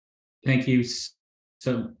Thank you.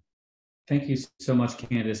 So, thank you so much,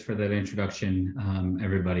 Candice, for that introduction,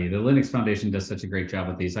 everybody. The Linux Foundation does such a great job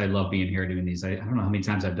with these. I love being here doing these. I don't know how many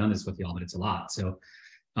times I've done this with y'all, but it's a lot. So,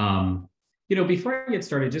 um, before I get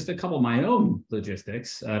started, just a couple of my own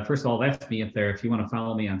logistics. First of all, that's me up there. If you want to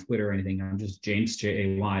follow me on Twitter or anything, I'm just James,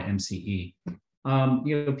 JAYMCE.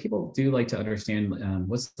 People do like to understand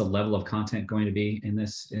what's the level of content going to be in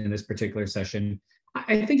this particular session.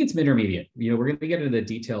 I think it's intermediate. We're going to get into the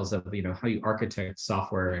details of how you architect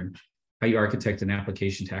software and how you architect an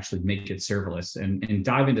application to actually make it serverless, and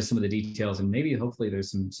dive into some of the details, and maybe hopefully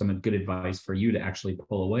there's some good advice for you to actually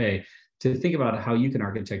pull away to think about how you can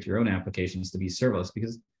architect your own applications to be serverless.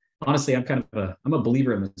 Because honestly, I'm a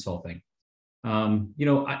believer in this whole thing. My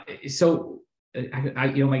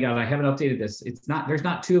God, I haven't updated this. There's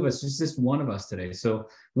not two of us, it's just one of us today. So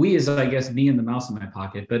we is, I guess, me and the mouse in my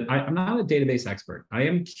pocket, but I'm not a database expert. I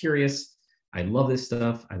am curious. I love this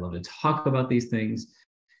stuff. I love to talk about these things.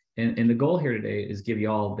 And the goal here today is give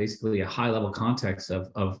you all basically a high level context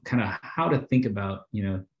of kind of how to think about,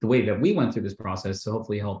 the way that we went through this process to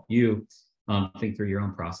hopefully help you think through your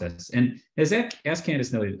own process. And as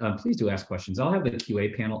Candice noted, please do ask questions. I'll have the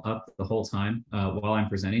QA panel up the whole time while I'm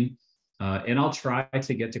presenting. And I'll try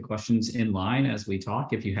to get to questions in line as we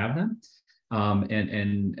talk if you have them.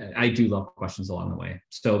 And I do love questions along the way.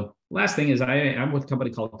 So last thing is I'm with a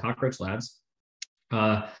company called Cockroach Labs.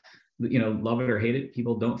 Love it or hate it,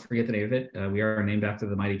 people don't forget the name of it. We are named after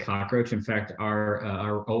the mighty cockroach. In fact,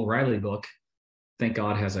 our O'Reilly book, thank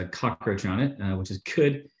God, has a cockroach on it, which is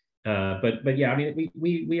good. But yeah, I mean,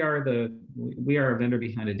 we are a vendor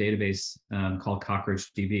behind a database called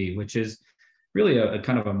CockroachDB, which is really a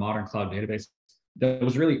kind of a modern cloud database that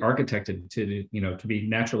was really architected to be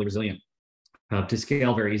naturally resilient, to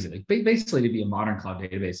scale very easily, basically to be a modern cloud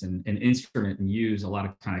database and instrument and use a lot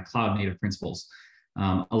of kind of cloud native principles.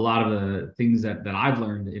 A lot of the things that I've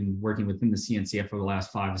learned in working within the CNCF for the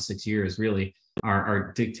last 5 to 6 years really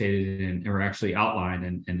are dictated and are actually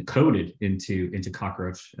outlined and coded into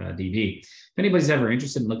CockroachDB. If anybody's ever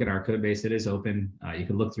interested in looking at our code base, it is open. You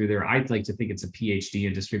can look through there. I'd like to think it's a PhD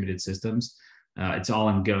in distributed systems. It's all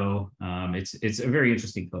in Go. It's a very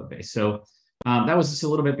interesting code base. So that was just a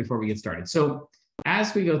little bit before we get started. So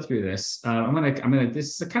as we go through this,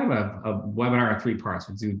 this is a kind of a webinar of 3 parts.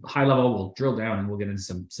 We'll do high level, we'll drill down, and we'll get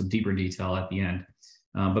into some deeper detail at the end.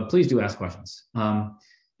 But please do ask questions.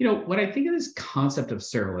 When I think of this concept of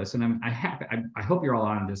serverless, and I hope you're all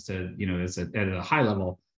on just to, at a high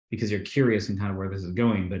level because you're curious and kind of where this is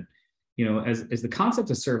going. But, as the concept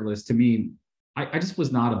of serverless, to me, I just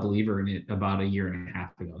was not a believer in it about 1.5 years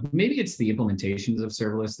ago. Maybe it's the implementations of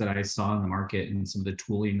serverless that I saw in the market and some of the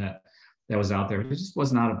tooling that was out there. I just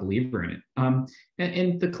was not a believer in it.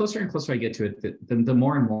 And the closer and closer I get to it, the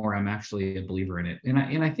more and more I'm actually a believer in it. And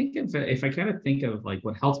I think if I kind of think of like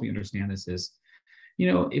what helps me understand this is,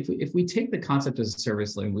 if we take the concept as a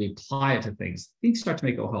service and we apply it to things start to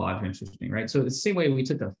make a whole lot of interesting, right? So the same way we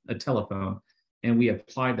took a telephone and we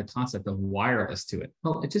applied the concept of wireless to it.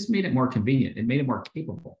 Well, it just made it more convenient. It made it more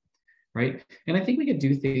capable, right? And I think we could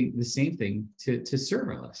do the same thing to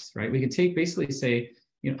serverless, right? We could basically say,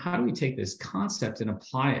 how do we take this concept and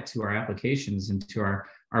apply it to our applications and to our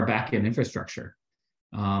backend infrastructure?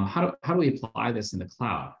 How do we apply this in the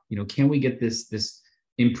cloud? Can we get this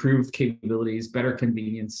improved capabilities, better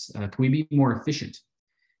convenience? Can we be more efficient?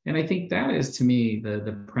 And I think that is, to me,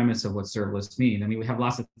 the premise of what serverless mean. I mean, we have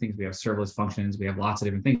lots of things. We have serverless functions. We have lots of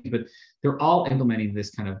different things, but they're all implementing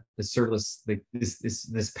this kind of the serverless,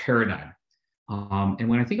 this paradigm. And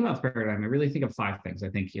when I think about paradigm, I really think of 5 things. I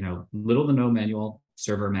think, little to no manual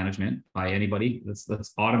server management by anybody. Let's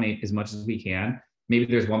automate as much as we can. Maybe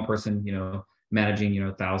there's one person,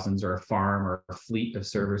 managing, thousands or a farm or a fleet of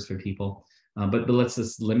servers for people. But let's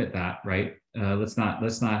just limit that, right? Let's not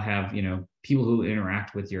have, people who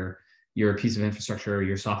interact with your piece of infrastructure or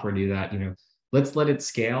your software do that. Let's let it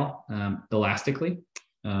scale elastically.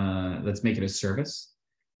 Let's make it a service.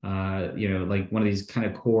 Like one of these kind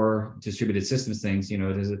of core distributed systems things,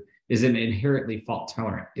 is it inherently fault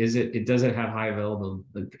tolerant? Does it have high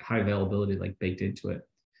availability like baked into it?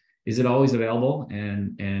 Is it always available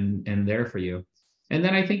and there for you? And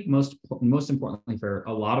then I think most importantly for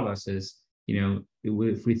a lot of us is,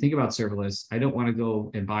 if we think about serverless, I don't want to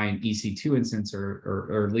go and buy an EC2 instance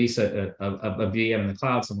or lease a VM in the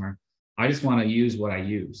cloud somewhere. I just want to use what I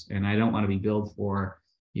use, and I don't want to be billed for,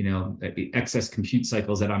 excess compute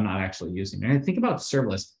cycles that I'm not actually using. And I think about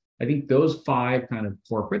serverless. I think those 5 kind of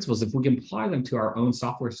core principles, if we can apply them to our own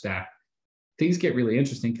software stack, things get really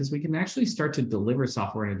interesting because we can actually start to deliver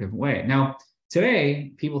software in a different way. Now,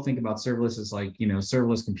 today, people think about serverless as like,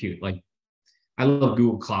 serverless compute, like I love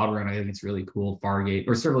Google Cloud Run. I think it's really cool. Fargate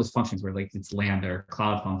or serverless functions where like it's Lambda or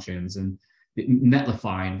cloud functions, and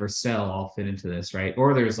Netlify and Vercel all fit into this, right?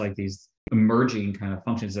 Or there's like these emerging kind of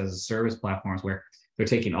functions as a service platforms where they're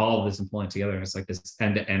taking all of this and pulling it together, and it's like this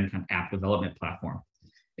end-to-end kind of app development platform.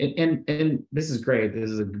 And this is great. This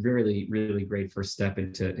is a really, really great first step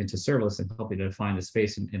into serverless and helping to define the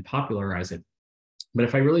space and popularize it. But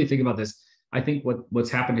if I really think about this, I think what's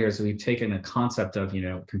happened here is we've taken a concept of,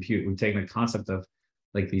 compute, we've taken a concept of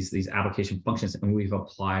like these application functions, and we've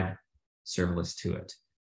applied serverless to it.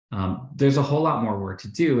 There's a whole lot more work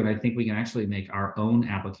to do, and I think we can actually make our own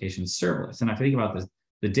applications serverless. And if I think about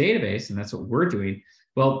the database, and that's what we're doing,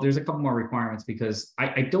 well, there's a couple more requirements, because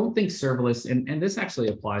I don't think serverless, and this actually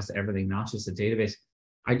applies to everything, not just the database.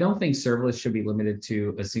 I don't think serverless should be limited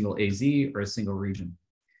to a single AZ or a single region.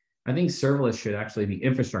 I think serverless should actually be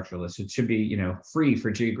infrastructureless. It should be, free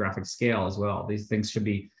for geographic scale as well. These things should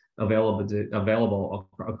be available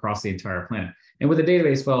across the entire planet. And with a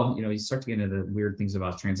database, well, you start to get into the weird things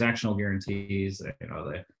about transactional guarantees.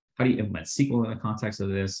 How do you implement SQL in the context of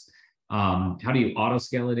this? How do you auto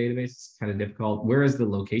scale a database? It's kind of difficult. Where is the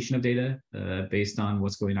location of data based on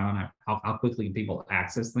what's going on? How quickly can people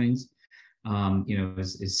access things?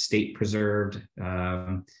 Is state preserved?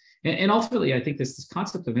 And ultimately, I think this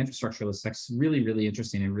concept of infrastructureless is really, really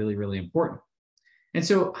interesting and really, really important. And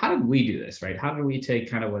so how did we do this, right? How did we take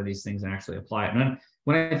kind of one of these things and actually apply it? And then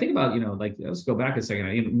when I think about, let's go back a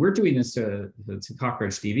second. We're doing this to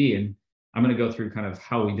CockroachDB, and I'm going to go through kind of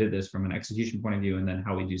how we did this from an execution point of view, and then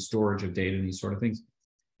how we do storage of data and these sort of things.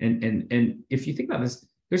 And if you think about this,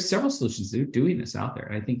 there's several solutions that are doing this out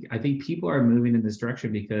there. I think people are moving in this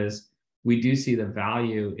direction because we do see the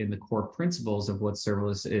value in the core principles of what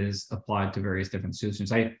serverless is applied to various different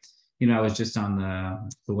solutions. I was just on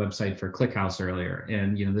the website for ClickHouse earlier,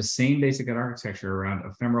 and the same basic architecture around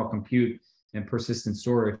ephemeral compute and persistent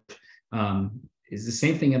storage is the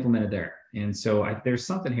same thing implemented there. And so there's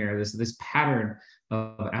something here. This pattern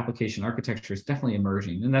of application architecture is definitely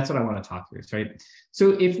emerging, and that's what I want to talk through, right?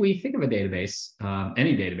 So if we think of a database,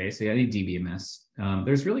 any DBMS,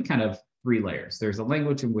 there's really kind of three layers. There's a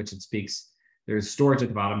language in which it speaks. There's storage at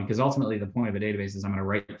the bottom, because ultimately the point of a database is I'm going to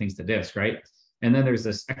write things to disk, right? And then there's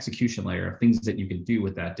this execution layer of things that you can do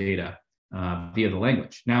with that data via the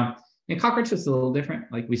language. Now, in Cockroach, it's a little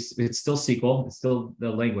different. Like it's still SQL. It's still, the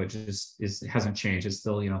language hasn't changed. It's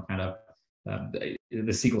still, kind of the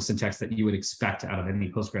SQL syntax that you would expect out of any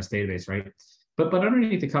Postgres database, right? But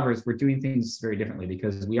underneath the covers, we're doing things very differently,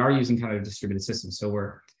 because we are using kind of a distributed system. So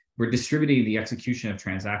we're distributing the execution of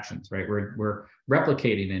transactions, right? We're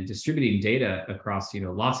replicating and distributing data across,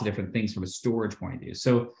 lots of different things from a storage point of view.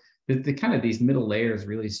 So the kind of these middle layers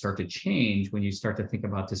really start to change when you start to think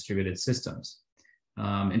about distributed systems.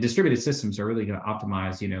 And distributed systems are really going to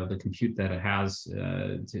optimize, the compute that it has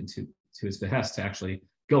to its behest to actually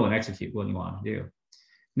go and execute what you want to do.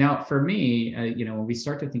 Now, for me, when we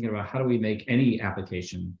start to think about how do we make any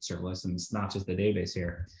application serverless, and it's not just the database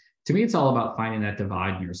here, to me, it's all about finding that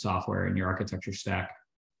divide in your software and your architecture stack.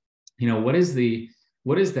 What is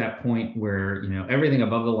that point where, everything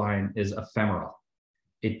above the line is ephemeral?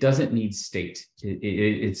 It doesn't need state.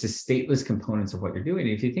 It's the stateless components of what you're doing.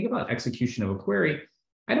 If you think about execution of a query,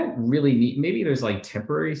 I don't really need, maybe there's like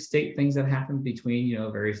temporary state things that happen between,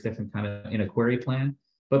 various different kind of in a query plan.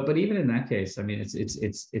 But even in that case, I mean,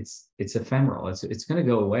 it's ephemeral. It's going to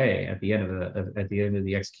go away at the end of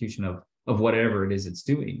the execution of whatever it is it's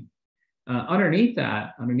doing. Underneath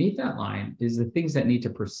that line is the things that need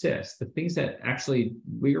to persist, the things that actually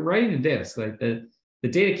we're writing to disk, like the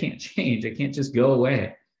data can't change. It can't just go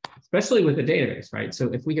away, especially with the database, right?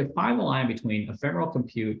 So if we can find the line between ephemeral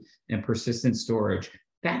compute and persistent storage,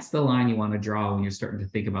 that's the line you want to draw when you're starting to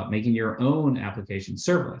think about making your own application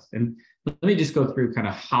serverless. And let me just go through kind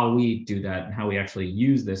of how we do that and how we actually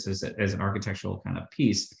use this as an architectural kind of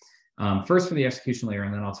piece. First for the execution layer,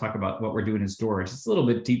 and then I'll talk about what we're doing in storage. It's a little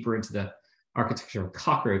bit deeper into the architecture of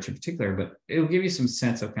Cockroach in particular, but it'll give you some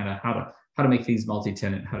sense of kind of how to make things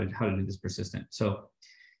multi-tenant, how to do this persistent. So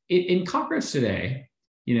in Cockroach today,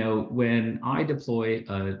 when I deploy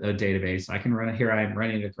a database, I can run it here. I'm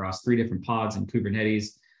running it across 3 different pods in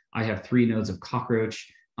Kubernetes. I have 3 nodes of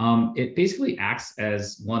Cockroach. It basically acts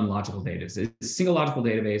as one logical database. It's a single logical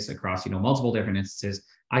database across, multiple different instances.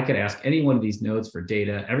 I could ask any one of these nodes for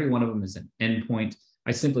data. Every one of them is an endpoint.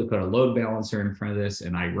 I simply put a load balancer in front of this,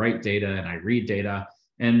 and I write data and I read data.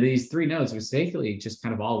 And these 3 nodes basically just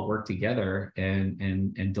kind of all work together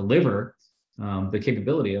and deliver the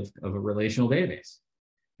capability of a relational database.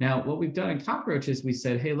 Now, what we've done in Cockroach is we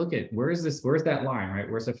said, hey, look at where's that line, right?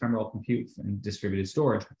 Where's ephemeral compute and distributed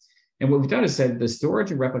storage? And what we've done is said the storage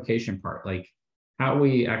and replication part, like how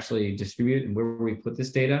we actually distribute and where we put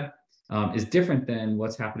this data is different than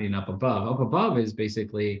what's happening up above. Up above is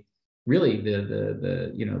basically really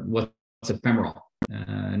the what's ephemeral.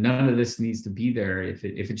 None of this needs to be there. If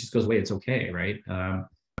it just goes away, it's okay, right?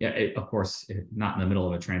 Of course, not in the middle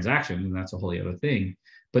of a transaction, and that's a wholly other thing.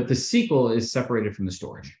 But the SQL is separated from the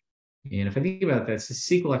storage. And if I think about that, the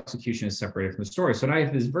SQL execution is separated from the storage. So now I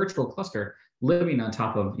have this virtual cluster living on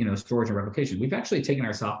top of storage and replication. We've actually taken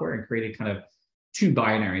our software and created kind of two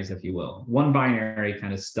binaries, if you will. One binary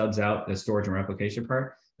kind of stubs out the storage and replication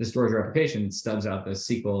part. The storage replication stubs out the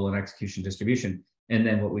SQL and execution distribution. And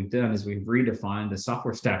then what we've done is we've redefined the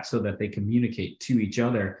software stack so that they communicate to each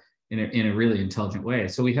other in a really intelligent way.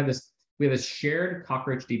 So we have this shared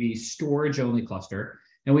CockroachDB storage only cluster,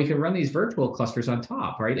 and we can run these virtual clusters on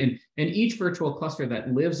top, right? And each virtual cluster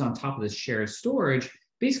that lives on top of this shared storage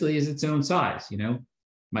basically is its own size.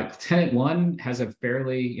 My tenant one has a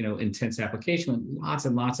fairly intense application with lots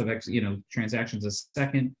and lots of transactions a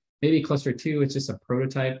second. Maybe cluster two, it's just a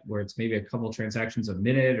prototype where it's maybe a couple transactions a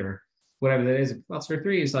minute or whatever that is. Cluster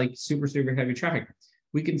three is like super heavy traffic.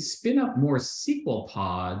 We can spin up more SQL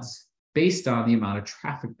pods based on the amount of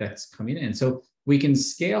traffic that's coming in. So we can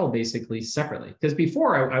scale basically separately. Because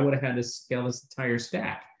before I would have had to scale this entire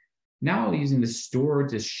stack. Now using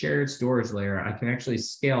the shared storage layer, I can actually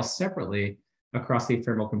scale separately across the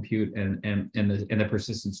ephemeral compute and the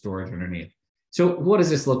persistent storage underneath. So what does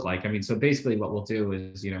this look like? I mean, so basically what we'll do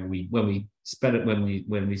is, when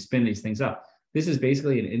we spin these things up, this is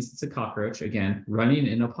basically an instance of Cockroach, again, running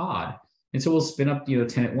in a pod. And so we'll spin up,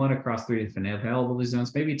 tenant one across 3 different availability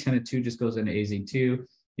zones. Maybe tenant two just goes into AZ2.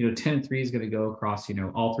 Tenant three is going to go across,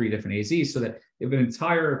 all 3 different AZs, so that if an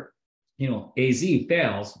entire, AZ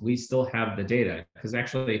fails, we still have the data. Because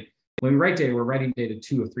actually, when we write data, we're writing data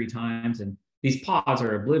 2 or 3 times, and these pods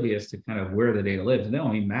are oblivious to kind of where the data lives, and they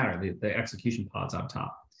don't even matter, the execution pods on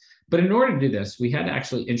top. But in order to do this, we had to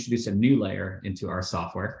actually introduce a new layer into our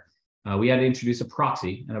software. We had to introduce a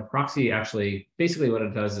proxy, and a proxy actually, basically what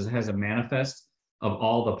it does is it has a manifest of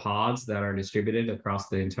all the pods that are distributed across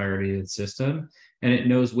the entirety of the system, and it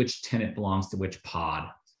knows which tenant belongs to which pod.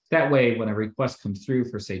 That way, when a request comes through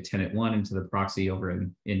for, say, tenant one into the proxy over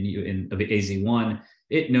in AZ1,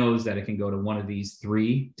 it knows that it can go to one of these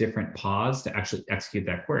 3 different pods to actually execute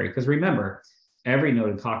that query. Because remember, every node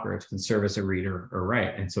in Cockroach can service a read or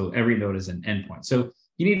write, and so every node is an endpoint. So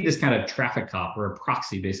you need this kind of traffic cop or a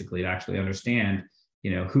proxy basically to actually understand,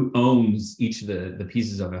 who owns each of the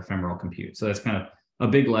pieces of ephemeral compute. So that's kind of a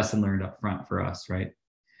big lesson learned up front for us, right?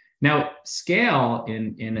 Now, scale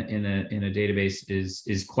in a database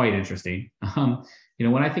is quite interesting.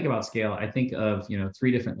 When I think about scale, I think of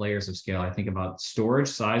 3 different layers of scale. I think about storage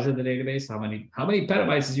size of the database. How many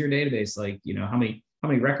petabytes is your database? Like, how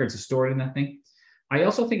many records are stored in that thing? I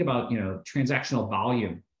also think about transactional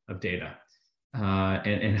volume of data.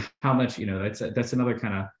 And how much, that's another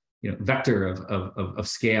kind of, vector of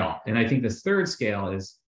scale. And I think this third scale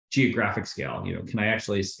is geographic scale. Can I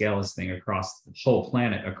actually scale this thing across the whole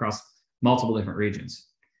planet, across multiple different regions?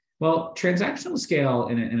 Well, transactional scale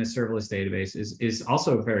in a serverless database is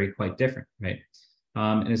also quite different, right?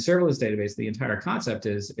 In a serverless database, the entire concept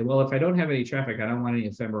is, well, if I don't have any traffic, I don't want any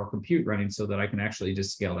ephemeral compute running so that I can actually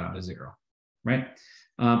just scale down to 0, right?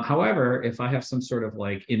 However, if I have some sort of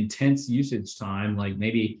like intense usage time, like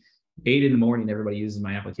maybe 8 in the morning, everybody uses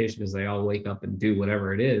my application because they all wake up and do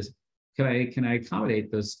whatever it is. Can I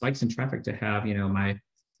accommodate those spikes in traffic to have, my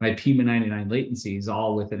P99 latencies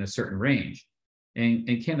all within a certain range?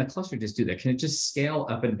 And can the cluster just do that? Can it just scale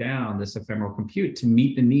up and down this ephemeral compute to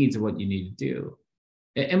meet the needs of what you need to do?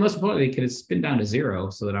 And most importantly, can it spin down to 0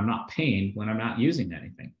 so that I'm not paying when I'm not using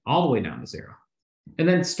anything, all the way down to 0? And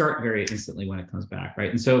then start very instantly when it comes back, right?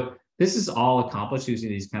 And so this is all accomplished using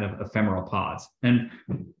these kind of ephemeral pods. And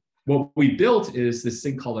what we built is this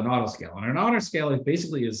thing called an autoscale. And an autoscale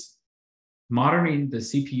basically is monitoring the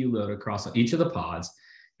CPU load across each of the pods.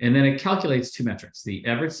 And then it calculates 2 metrics, the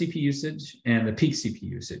average CPU usage and the peak CPU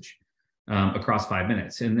usage across 5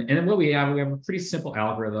 minutes. And then what we have a pretty simple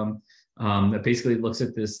algorithm that basically looks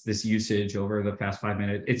at this usage over the past 5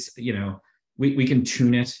 minutes. It's, we can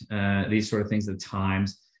tune it, these sort of things at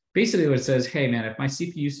times. Basically what it says, hey man, if my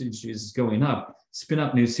CPU usage is going up, spin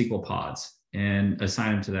up new SQL pods and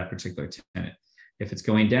assign them to that particular tenant. If it's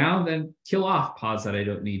going down, then kill off pods that I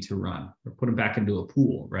don't need to run or put them back into a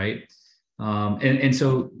pool, right? And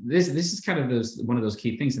so this is kind of one of those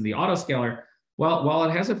key things. In the autoscaler, while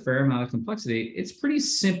it has a fair amount of complexity, it's pretty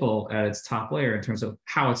simple at its top layer in terms of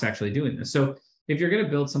how it's actually doing this. So if you're going to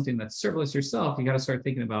build something that's serverless yourself, you got to start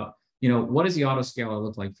thinking about, what does the autoscaler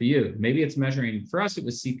look like for you? Maybe it's measuring, for us, it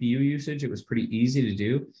was CPU usage. It was pretty easy to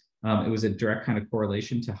do. It was a direct kind of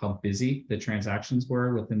correlation to how busy the transactions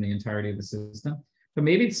were within the entirety of the system. But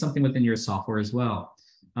maybe it's something within your software as well.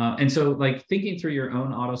 And so like thinking through your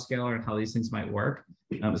own autoscaler and how these things might work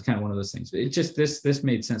is kind of one of those things. It just, this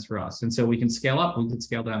made sense for us. And so we can scale up, we can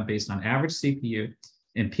scale down based on average CPU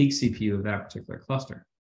and peak CPU of that particular cluster.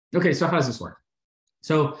 Okay, so how does this work?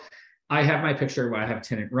 So I have my picture where I have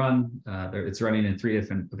tenant run. It's running in 3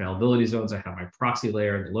 different availability zones. I have my proxy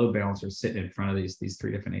layer, the load balancer sitting in front of these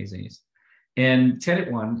 3 different AZs. And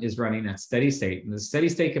tenant 1 is running at steady state. And the steady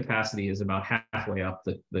state capacity is about halfway up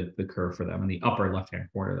the curve for them in the upper left-hand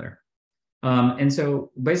corner there. And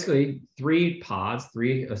so basically 3 pods,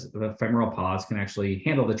 3 ephemeral pods can actually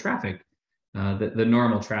handle the traffic, the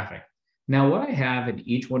normal traffic. Now, what I have in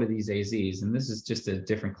each one of these AZs, and this is just a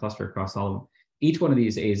different cluster across all of them, each one of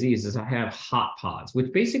these AZs is I have hot pods,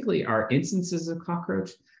 which basically are instances of Cockroach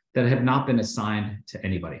that have not been assigned to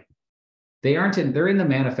anybody. They're in the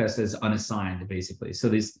manifest as unassigned, basically. So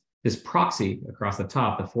this proxy across the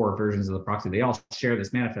top, the 4 versions of the proxy, they all share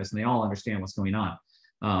this manifest and they all understand what's going on.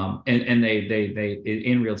 And they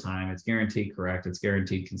in real time, it's guaranteed correct, it's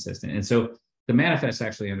guaranteed consistent. And so the manifest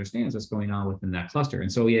actually understands what's going on within that cluster.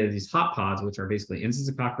 And so we have these hot pods, which are basically instances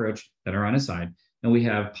of Cockroach that are unassigned. And we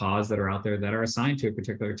have pods that are out there that are assigned to a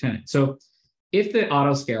particular tenant. So if the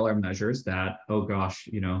autoscaler measures that, oh gosh,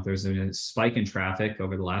 there's a spike in traffic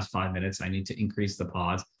over the last 5 minutes, I need to increase the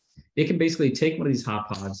pods, it can basically take one of these hot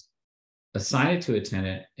pods, assign it to a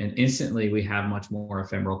tenant, and instantly we have much more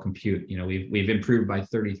ephemeral compute. We've improved by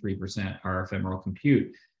 33% our ephemeral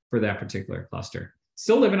compute for that particular cluster.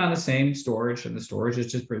 Still living on the same storage, and the storage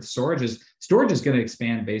is just storage is going to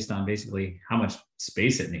expand based on basically how much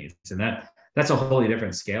space it needs, and that's a wholly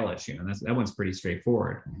different scale issue, and that one's pretty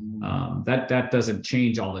straightforward. That doesn't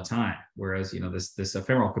change all the time, whereas this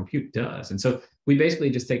ephemeral compute does. And so we basically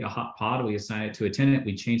just take a hot pod, we assign it to a tenant,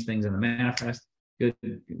 we change things in the manifest. Good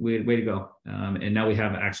way to go. And now we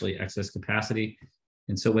have actually excess capacity.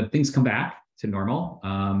 And so when things come back to normal,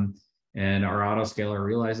 and our autoscaler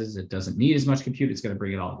realizes it doesn't need as much compute, it's going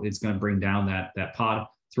to bring down that pod,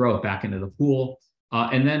 throw it back into the pool.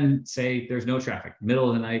 And then say there's no traffic, middle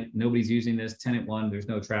of the night, nobody's using this, tenant 1, there's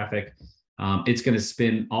no traffic. It's going to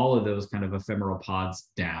spin all of those kind of ephemeral pods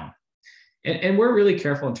down. And we're really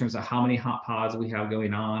careful in terms of how many hot pods we have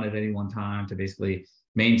going on at any one time to basically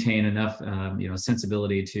maintain enough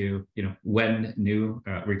sensibility to when new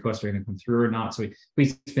requests are going to come through or not. So we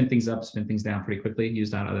spin things up, spin things down pretty quickly,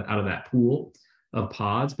 used out of that pool of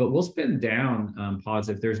pods, but we'll spin down pods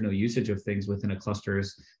if there's no usage of things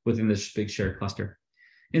within this big shared cluster.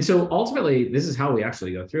 And so ultimately, this is how we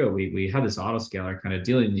actually go through it. We have this autoscaler kind of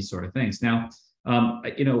dealing with these sort of things. Now,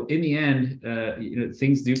 in the end,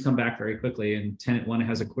 things do come back very quickly, and tenant 1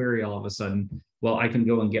 has a query all of a sudden. Well, I can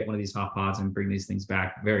go and get one of these hot pods and bring these things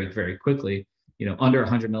back very, very quickly, under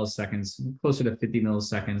 100 milliseconds, closer to 50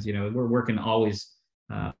 milliseconds. We're working always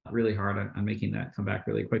really hard on making that come back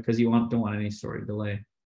really quick because you don't want any sort of delay.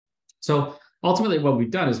 So ultimately, what we've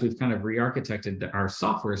done is we've kind of re-architected our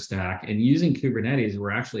software stack, and using Kubernetes, we're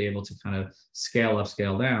actually able to kind of scale up,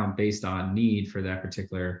 scale down based on need for that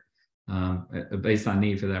particular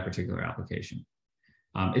application.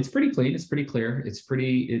 It's pretty clean, it's pretty clear, it's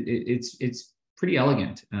pretty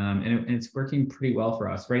elegant, and it's working pretty well for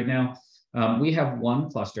us right now. We have one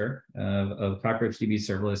cluster of CockroachDB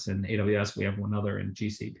Serverless in AWS. We have one other in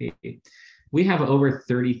GCP. We have over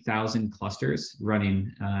 30,000 clusters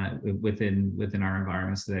running within our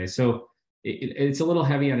environments today. So it's a little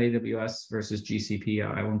heavy on AWS versus GCP.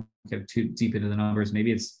 I won't get too deep into the numbers.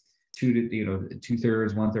 Maybe it's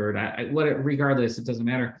 2/3, 1/3. Regardless, it doesn't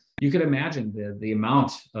matter. You can imagine the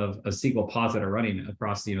amount of SQL pods that are running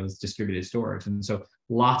across this distributed storage, and so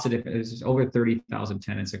lots of different. There's over 30,000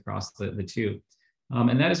 tenants across the two,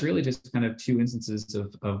 and that is really just kind of 2 instances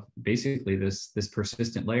of basically this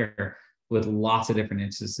persistent layer with lots of different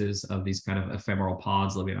instances of these kind of ephemeral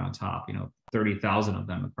pods living on top. 30,000 of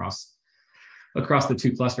them across the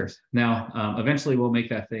 2 clusters. Now, eventually we'll make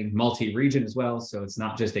that thing multi-region as well. So it's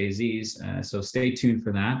not just AZs. So stay tuned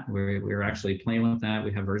for that. We're actually playing with that.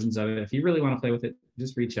 We have versions of it. If you really want to play with it,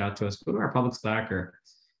 just reach out to us. Go to our public Slack, or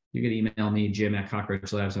you can email me,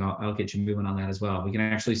 Jim@Cockroach Labs, and I'll get you moving on that as well. We can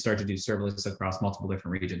actually start to do serverless across multiple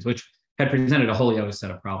different regions, which had presented a wholly other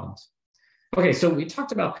set of problems. Okay, so we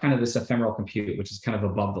talked about kind of this ephemeral compute, which is kind of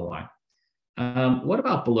above the line. What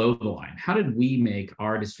about below the line? How did we make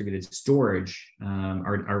our distributed storage,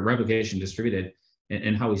 our replication distributed,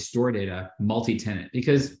 and how we store data multi-tenant?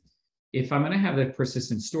 Because if I'm going to have the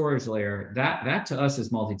persistent storage layer, that to us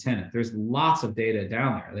is multi-tenant. There's lots of data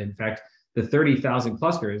down there. In fact, the 30,000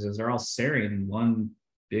 clusters are all sharing one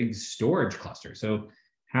big storage cluster. So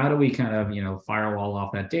how do we kind of, firewall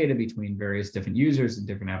off that data between various different users and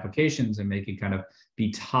different applications and make it kind of be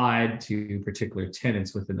tied to particular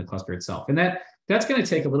tenants within the cluster itself? And that's going to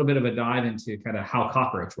take a little bit of a dive into kind of how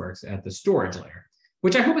Cockroach works at the storage layer,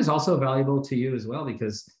 which I hope is also valuable to you as well,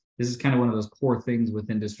 because this is kind of one of those core things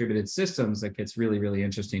within distributed systems that gets really, really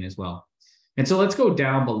interesting as well. And so let's go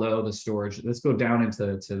down below the storage. Let's go down into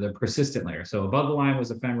the persistent layer. So above the line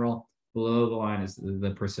was ephemeral, below the line is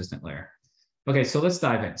the persistent layer. Okay, so let's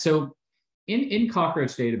dive in. So in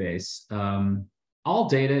Cockroach database, all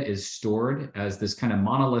data is stored as this kind of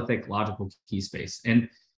monolithic logical key space. And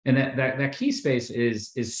that key space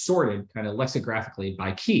is sorted kind of lexicographically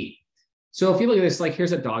by key. So if you look at this, like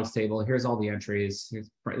here's a dogs table, here's all the entries, here's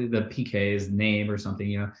the PK's name or something,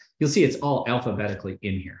 you'll see it's all alphabetically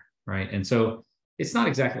in here, right? And so it's not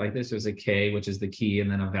exactly like this. There's a K, which is the key, and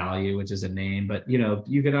then a value, which is a name, but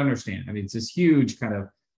you could understand. I mean, it's this huge kind of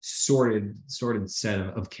sorted set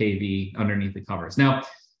of KV underneath the covers. Now,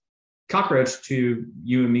 Cockroach, to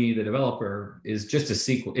you and me, the developer, is just a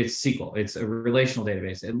SQL. It's SQL. It's a relational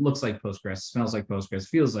database. It looks like Postgres, smells like Postgres,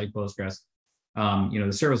 feels like Postgres.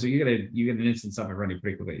 The service, you get an instance of it running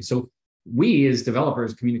pretty quickly. So we as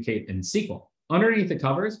developers communicate in SQL. Underneath the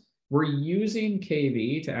covers, we're using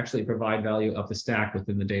KV to actually provide value up the stack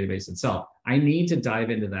within the database itself. I need to dive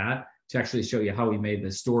into that to actually show you how we made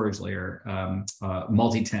the storage layer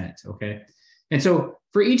multi-tenant, okay? And so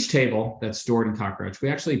for each table that's stored in Cockroach, we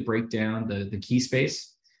actually break down the key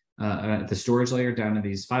space at the storage layer down to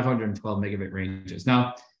these 512 megabit ranges.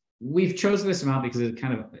 Now, we've chosen this amount because it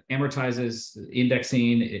kind of amortizes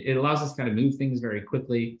indexing. It allows us to kind of move things very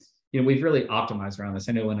quickly. We've really optimized around this.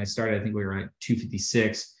 I know when I started, I think we were at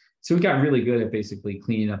 256. So we got really good at basically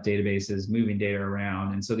cleaning up databases, moving data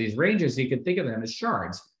around. And so these ranges, you could think of them as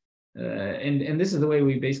shards. And this is the way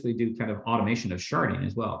we basically do kind of automation of sharding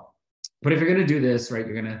as well. But if you're going to do this, right,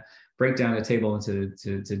 you're going to break down a table into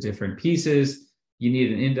different pieces. You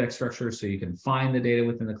need an index structure so you can find the data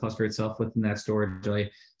within the cluster itself within that storage layer.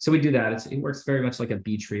 So we do that. It works very much like a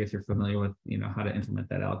B tree if you're familiar with how to implement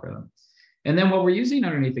that algorithm. And then what we're using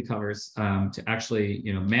underneath the covers to actually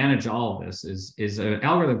manage all of this is an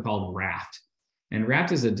algorithm called Raft. And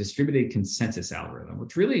Raft is a distributed consensus algorithm,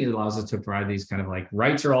 which really allows us to provide these kind of like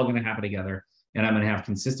writes are all going to happen together, and I'm going to have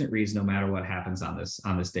consistent reads no matter what happens on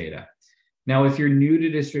this data. Now, if you're new to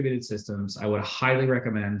distributed systems, I would highly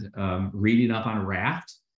recommend reading up on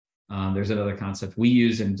Raft. There's another concept we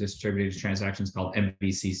use in distributed transactions called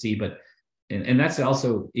MVCC, and that's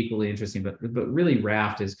also equally interesting. But really,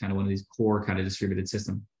 Raft is kind of one of these core kind of distributed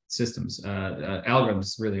systems.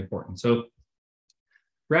 Algorithms really important. So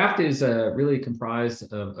Raft is really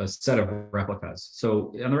comprised of a set of replicas.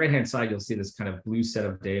 So on the right-hand side, you'll see this kind of blue set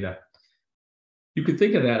of data. You could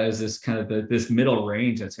think of that as this kind of this middle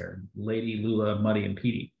range that's here: Lady, Lula, Muddy, and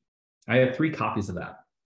Petey. I have 3 copies of that.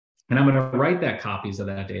 And I'm going to write that copies of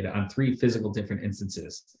that data on 3 physical different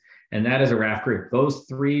instances. And that is a Raft group. Those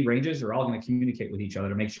 3 ranges are all going to communicate with each other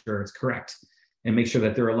to make sure it's correct and make sure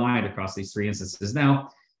that they're aligned across these 3 instances. Now,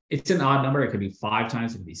 it's an odd number. It could be 5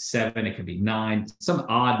 times, it could be 7, it could be 9, some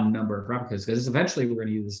odd number of replicas, because eventually we're going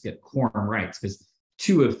to use this to get quorum rights, because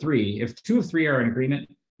 2 of 3, if 2 of 3 are in agreement,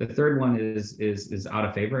 the third one is out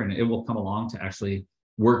of favor, and it will come along to actually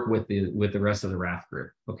work with the rest of the Raft group.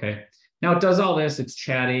 Okay. Now it does all this. It's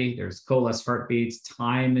chatty. There's coalesced heartbeats.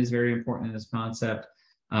 Time is very important in this concept.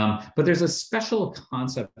 But there's a special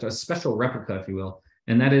concept, a special replica, if you will,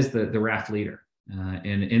 and that is the Raft leader.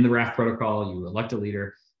 And in the Raft protocol, you elect a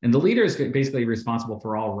leader, and the leader is basically responsible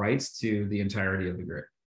for all rights to the entirety of the group.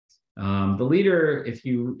 The leader, if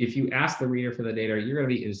you ask the reader for the data, you're going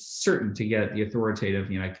to be certain to get the authoritative,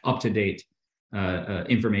 up-to-date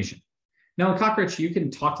information. Now in Cockroach, you can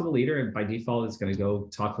talk to the leader, and by default, it's going to go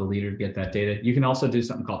talk to the leader to get that data. You can also do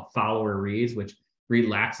something called follower reads, which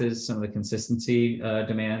relaxes some of the consistency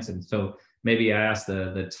demands. And so maybe I ask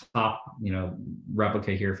the top,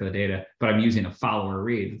 replica here for the data, but I'm using a follower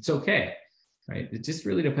read. It's okay, right? It just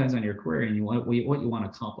really depends on your query and what you want to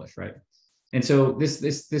accomplish, right? And so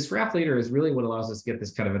this Raft leader is really what allows us to get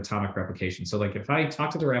this kind of atomic replication. So like if I talk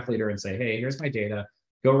to the Raft leader and say, hey, here's my data,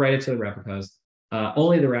 go write it to the replicas,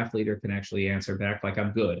 only the Raft leader can actually answer back like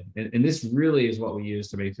I'm good. And this really is what we use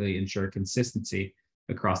to basically ensure consistency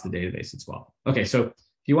across the database as well. Okay, so if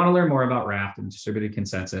you want to learn more about Raft and distributed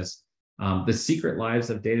consensus, the secret lives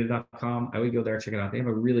of data.com, I would go there, check it out. They have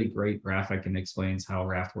a really great graphic and explains how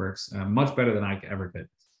Raft works, much better than I ever could.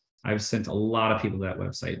 I've sent a lot of people to that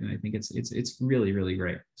website, and I think it's really, really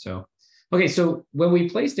great. So, okay, so when we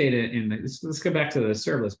place data in, let's go back to the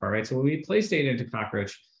serverless part, right? So when we place data into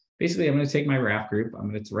Cockroach, basically I'm going to take my Raft group.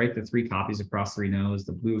 I'm going to write the 3 copies across 3 nodes,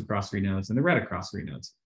 the blue across 3 nodes, and the red across 3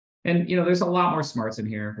 nodes. And there's a lot more smarts in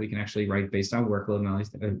here. We can actually write based on workload and all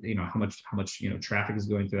these, how much traffic is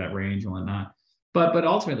going through that range and whatnot. But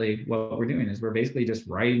ultimately, what we're doing is we're basically just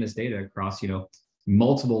writing this data across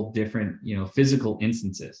multiple different physical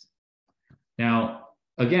instances. Now,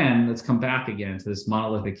 again, let's come back again to this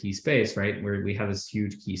monolithic key space, right, where we have this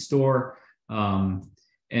huge key store.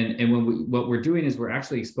 And what we're doing is we're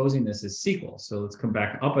actually exposing this as SQL. So let's come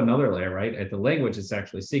back up another layer, right? At the language, it's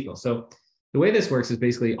actually SQL. So the way this works is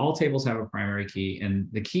basically all tables have a primary key, and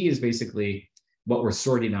the key is basically what we're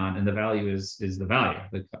sorting on, and the value is the value.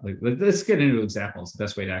 Let's get into examples, the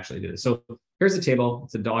best way to actually do this. So here's a table.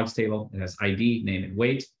 It's a dogs table. It has ID, name, and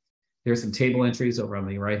weight. Here's some table entries over on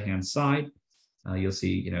the right-hand side. You'll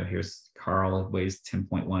see, here's Carl, weighs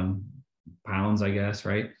 10.1 pounds, I guess,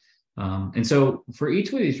 right? And so for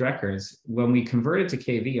each of these records, when we convert it to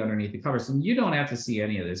KV underneath the covers, and you don't have to see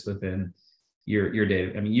any of this within your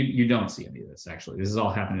data. I mean, you don't see any of this, actually. This is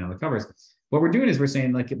all happening on the covers. What we're doing is we're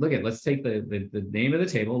saying, like, let's take the name of the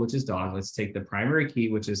table, which is dog. Let's take the primary key,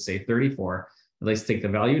 which is, say, 34. Let's take the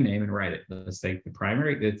value name and write it. Let's take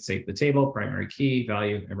let's take the table, primary key,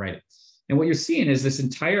 value, and write it. And what you're seeing is this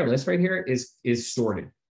entire list right here is sorted.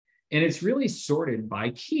 And it's really sorted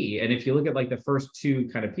by key. And if you look at like the first 2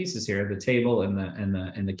 kind of pieces here, the table and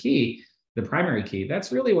the key, the primary key,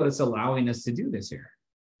 that's really what it's allowing us to do this here.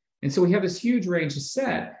 And so we have this huge range of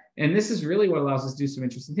set. And this is really what allows us to do some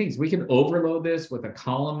interesting things. We can overload this with a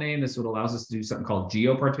column name. This is what allows us to do something called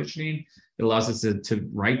geo-partitioning. It allows us to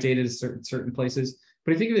write data to certain places.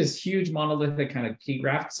 But if you think of this huge monolithic kind of key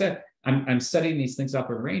graph set, I'm setting these things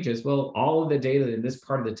up in ranges. Well, all of the data in this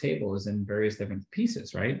part of the table is in various different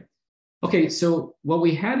pieces, right? Okay, so what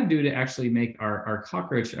we had to do to actually make our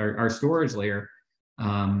Cockroach, our storage layer,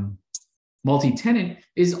 multi-tenant,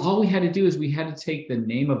 is all we had to do is we had to take the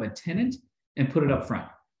name of a tenant and put it up front.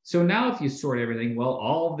 So now if you sort everything, well,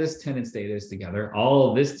 all of this tenant's data is together, all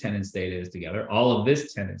of this tenant's data is together, all of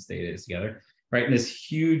this tenant's data is together, right? And this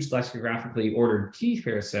huge lexicographically ordered key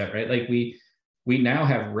pair set, right? Like we now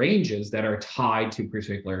have ranges that are tied to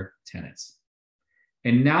particular tenants.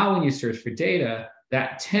 And now when you search for data,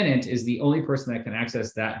 that tenant is the only person that can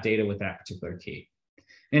access that data with that particular key.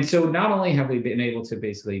 And so not only have we been able to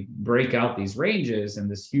basically break out these ranges and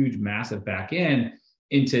this huge massive backend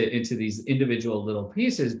into these individual little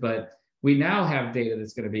pieces, but we now have data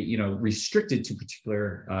that's going to be restricted to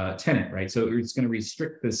particular tenant, right? So it's going to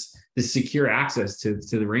restrict this secure access to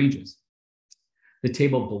the ranges. The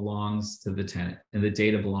table belongs to the tenant and the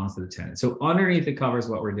data belongs to the tenant. So underneath the covers,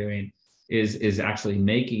 what we're doing is actually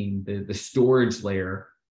making the storage layer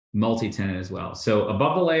multi-tenant as well. So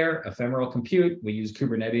above the layer, ephemeral compute, we use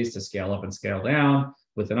Kubernetes to scale up and scale down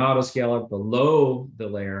with an autoscaler. Below the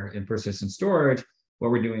layer in persistent storage, what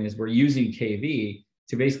we're doing is we're using KV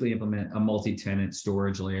to basically implement a multi-tenant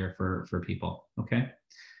storage layer for people, okay?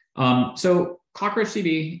 So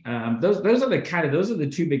CockroachDB, those are the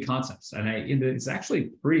 2 big concepts. And it's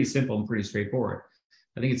actually pretty simple and pretty straightforward.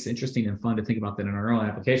 I think it's interesting and fun to think about that in our own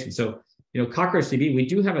application. So, CockroachDB, we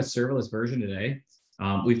do have a serverless version today.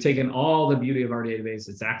 We've taken all the beauty of our database.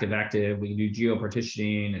 It's active. We can do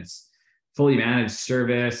geo-partitioning. It's fully managed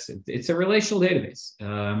service. It's a relational database.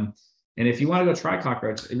 And if you want to go try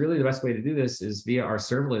Cockroach, really the best way to do this is via our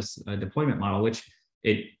serverless deployment model, which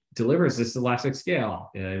it delivers this elastic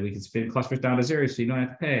scale. We can spin clusters down to 0, so you don't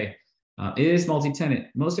have to pay. It is multi-tenant.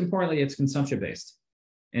 Most importantly, it's consumption-based.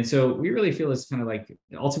 And so we really feel this kind of like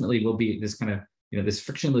ultimately will be this kind of this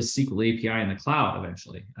frictionless SQL API in the cloud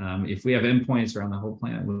eventually. If we have endpoints around the whole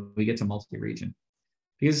planet, we get to multi-region.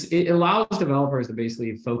 Because it allows developers to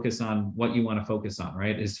basically focus on what you want to focus on,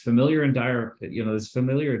 right? It's familiar and this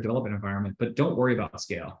familiar development environment, but don't worry about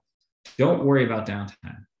scale. Don't worry about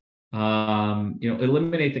downtime.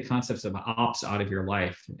 Eliminate the concepts of ops out of your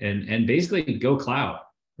life and basically go cloud,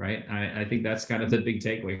 right? I think that's kind of the big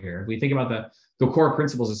takeaway here. If we think about the core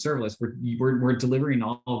principles of serverless, we're delivering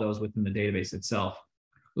all of those within the database itself.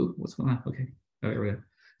 Ooh, what's going on? Okay, there we go.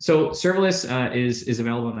 So serverless is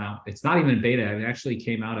available now. It's not even in beta. It actually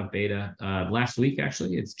came out of beta last week,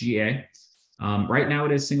 actually. It's GA. Right now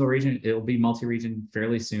it is single region. It'll be multi-region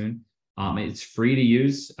fairly soon. It's free to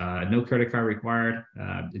use, no credit card required.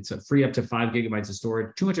 It's free up to 5 gigabytes of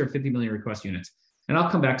storage, 250 million request units. And I'll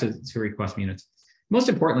come back to request units. Most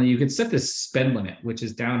importantly, you can set this spend limit, which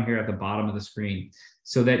is down here at the bottom of the screen,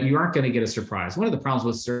 so that you aren't going to get a surprise. One of the problems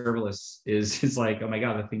with serverless is like, oh my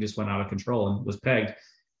God, the thing just went out of control and was pegged,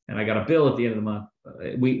 and I got a bill at the end of the month.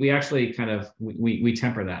 We actually kind of, we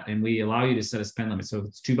temper that, and we allow you to set a spend limit. So if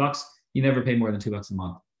it's $2, you never pay more than $2 a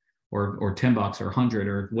month. or $10 or 100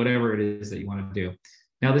 or whatever it is that you want to do.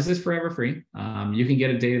 Now, this is forever free. You can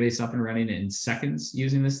get a database up and running in seconds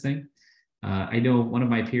using this thing. I know one of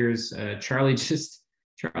my peers, Charlie just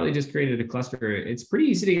created a cluster. It's pretty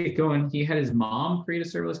easy to get going. He had his mom create a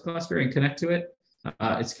serverless cluster and connect to it.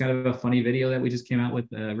 It's kind of a funny video that we just came out with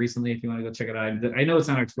recently. If you want to go check it out, I know it's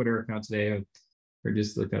on our Twitter account today, or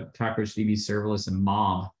just look up CockroachDB Serverless and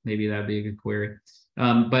mom. Maybe that'd be a good query.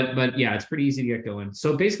 But yeah, it's pretty easy to get going.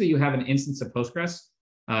 So basically, you have an instance of Postgres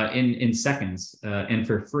in seconds and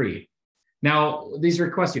for free. Now, these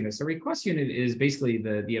request units. A request unit is basically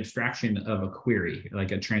the abstraction of a query,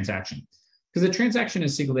 like a transaction. Because a transaction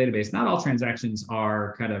is SQL database. Not all transactions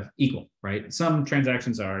are kind of equal, right? Some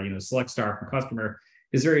transactions are, select star from customer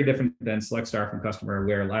is very different than select star from customer,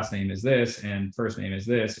 where last name is this and first name is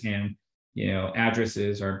this, and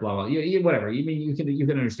addresses are blah blah. Whatever. You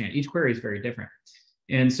can understand. Each query is very different,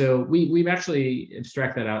 and so we've actually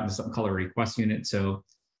abstract that out into something called a request unit. So.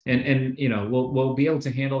 And we'll be able to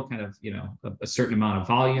handle kind of a certain amount of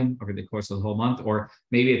volume over the course of the whole month, or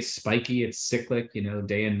maybe it's spiky, it's cyclic,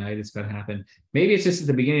 day and night it's going to happen. Maybe it's just at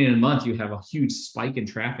the beginning of the month you have a huge spike in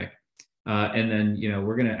traffic, and then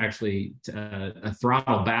we're going to actually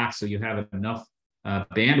throttle back so you have enough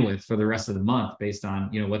bandwidth for the rest of the month based on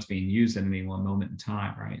what's being used at any one moment in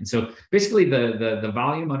time, right? And so basically the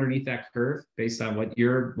volume underneath that curve, based on what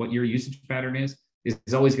your usage pattern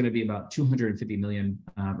is always going to be about 250 million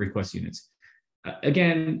request units.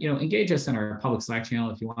 Again, engage us in our public Slack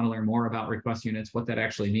channel if you want to learn more about request units, what that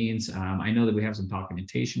actually means. I know that we have some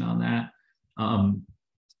documentation on that.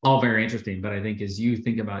 All very interesting, but I think as you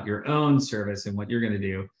think about your own service and what you're going to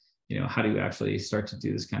do, how do you actually start to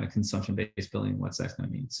do this kind of consumption-based billing? What's that going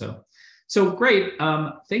to mean? So great.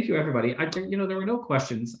 Thank you, everybody. There were no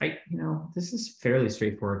questions. This is a fairly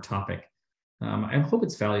straightforward topic. I hope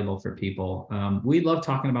it's valuable for people. We love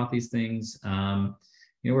talking about these things.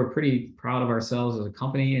 We're pretty proud of ourselves as a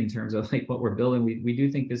company in terms of like what we're building. We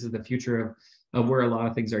do think this is the future of where a lot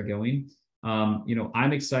of things are going.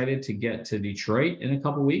 I'm excited to get to Detroit in a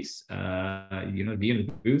couple of weeks, to be in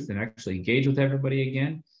the booth and actually engage with everybody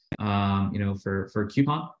again, for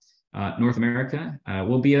Coupon, North America.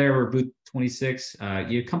 We'll be there. We're booth 26.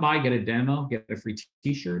 You come by, get a demo, get a free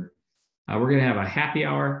t-shirt. We're going to have a happy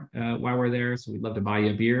hour while we're there, so we'd love to buy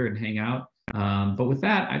you a beer and hang out. But with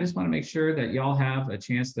that, I just want to make sure that y'all have a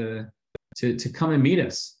chance to come and meet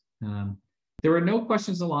us. There were no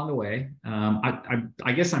questions along the way.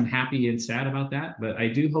 I guess I'm happy and sad about that, but I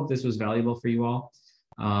do hope this was valuable for you all.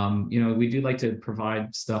 We do like to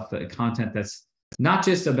provide content that's not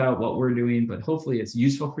just about what we're doing, but hopefully it's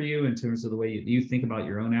useful for you in terms of the way you think about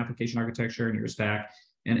your own application architecture and your stack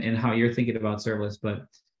and how you're thinking about serverless. But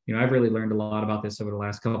I've really learned a lot about this over the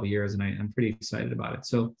last couple of years, and I'm pretty excited about it.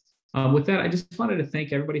 So with that, I just wanted to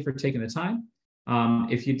thank everybody for taking the time.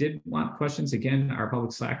 If you did want questions, again, our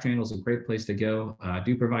public Slack channel is a great place to go.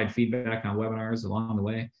 Do provide feedback on webinars along the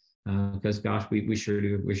way, because gosh, we sure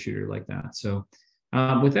do like that. So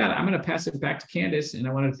with that, I'm going to pass it back to Candace, and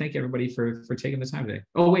I wanted to thank everybody for taking the time today.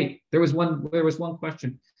 Oh wait, there was one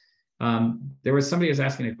question. There was somebody was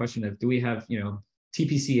asking a question of, do we have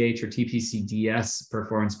TPCH or TPCDS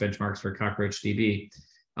performance benchmarks for CockroachDB?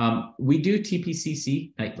 We do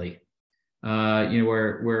TPCC nightly.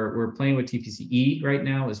 We're playing with TPCE right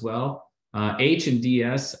now as well. H and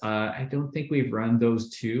DS, I don't think we've run those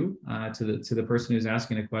two to the person who's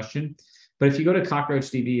asking a question. But if you go to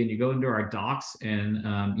CockroachDB and you go into our docs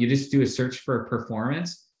and you just do a search for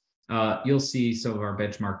performance, you'll see some of our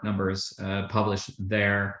benchmark numbers published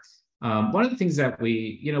there. One of the things that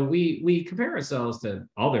we compare ourselves to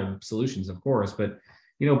other solutions, of course, but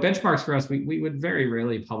benchmarks for us, we would very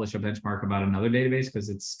rarely publish a benchmark about another database because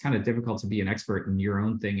it's kind of difficult to be an expert in your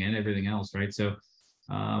own thing and everything else, right? So,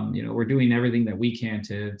 we're doing everything that we can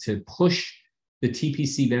to push the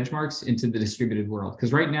TPC benchmarks into the distributed world.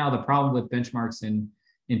 Because right now, the problem with benchmarks in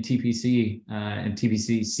TPC and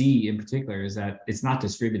TPCC in particular is that it's not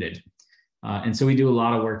distributed. And so we do a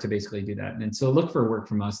lot of work to basically do that. And so look for work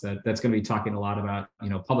from us that's going to be talking a lot about,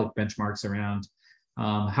 public benchmarks around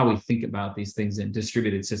how we think about these things in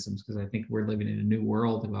distributed systems, because I think we're living in a new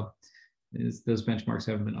world. Those benchmarks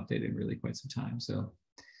haven't been updated in really quite some time. So,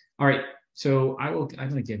 all right. So I'm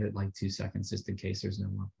going to give it like 2 seconds just in case there's no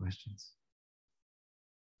more questions.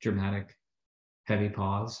 Dramatic, heavy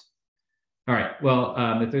pause. All right. Well,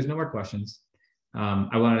 if there's no more questions,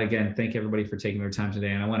 I want to again thank everybody for taking their time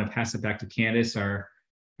today, and I want to pass it back to Candace, our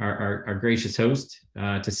gracious host,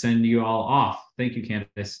 to send you all off. Thank you,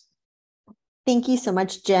 Candace. Thank you so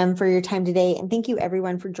much, Jim, for your time today. And thank you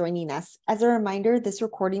everyone for joining us. As a reminder, this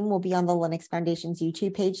recording will be on the Linux Foundation's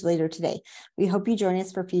YouTube page later today. We hope you join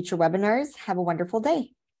us for future webinars. Have a wonderful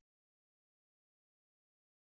day.